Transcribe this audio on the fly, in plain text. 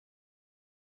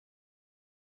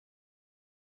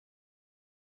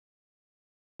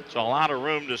It's a lot of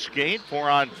room to skate.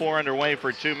 4-on-4 underway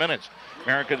for 2 minutes.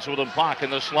 Americans with a puck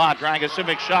in the slot.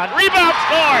 Dragosivic shot. Rebound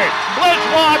scored!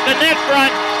 Blisswall at the net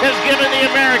front has given the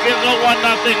Americans a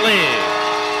 1-0 lead.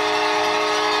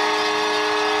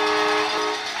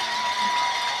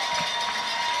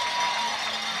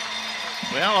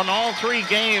 Well, in all 3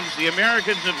 games, the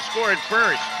Americans have scored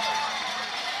first.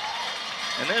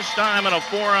 And this time in a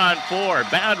 4-on-4.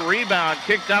 Bad rebound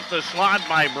kicked up the slot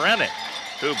by Brennan,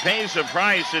 who pays the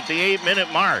price at the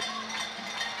 8-minute mark.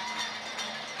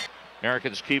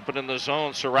 Americans keep it in the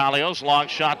zone. Serralio's long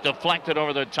shot deflected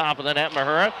over the top of the net.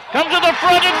 Mahura comes to the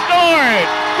front and scored!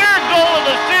 3rd goal of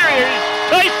the series,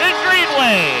 Tyson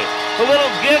Greenway. A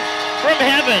little gift from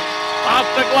heaven off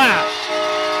the glass.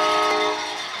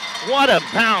 What a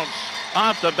bounce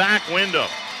off the back window.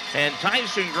 And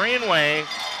Tyson Greenway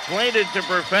played it to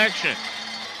perfection.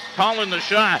 Calling the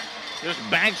shot, just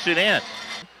banks it in.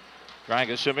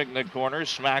 Dragosivic in the corner,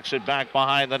 smacks it back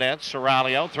behind the net.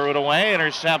 Serralio threw it away,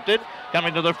 intercepted,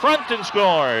 coming to the front and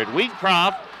scored.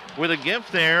 Wheatcroft with a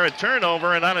gift there, a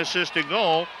turnover, an unassisted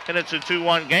goal, and it's a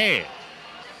 2-1 game.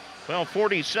 Well,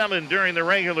 47 during the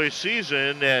regular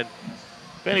season, and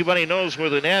if anybody knows where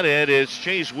the net is, it's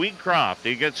Chase Wheatcroft.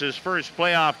 He gets his first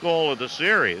playoff goal of the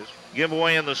series.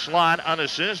 Giveaway in the slot,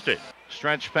 unassisted.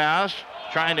 Stretch pass,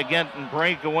 trying to get and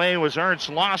break away was Ernst,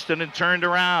 lost it and turned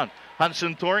around.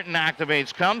 Hudson Thornton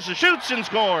activates, comes, shoots and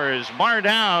scores. Bar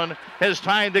down has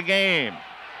tied the game.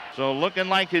 So looking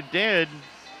like it did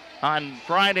on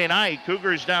Friday night.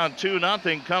 Cougars down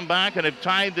 2-0, come back and have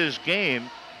tied this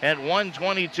game at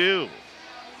 1:22.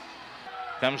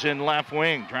 Comes in left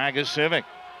wing, Dragosivic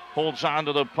holds on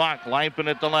to the puck. Lipin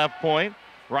at the left point,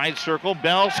 right circle,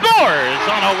 Bell scores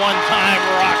on a one-time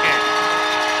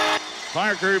rocket.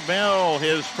 Parker Bell,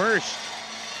 his first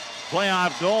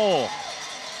playoff goal.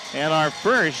 And our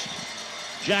first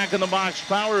Jack-in-the-Box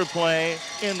power play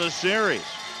in the series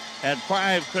at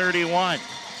 5:31.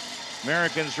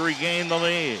 Americans regain the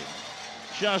lead.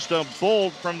 Just a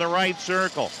bolt from the right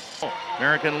circle.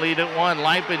 American lead at 1.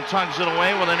 Lipin tugs it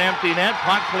away with an empty net.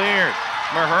 Puck cleared.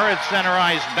 Mahura at center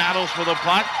ice battles for the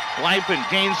puck. Lipin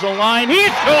gains the line. He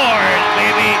scores,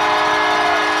 baby!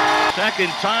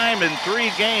 Second time in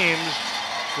 3 games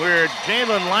where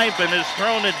Jalen Lipin has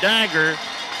thrown a dagger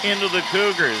into the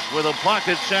Cougars with a puck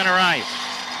at center ice.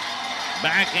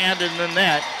 Backhand in the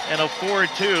net and a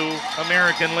 4-2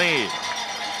 American lead.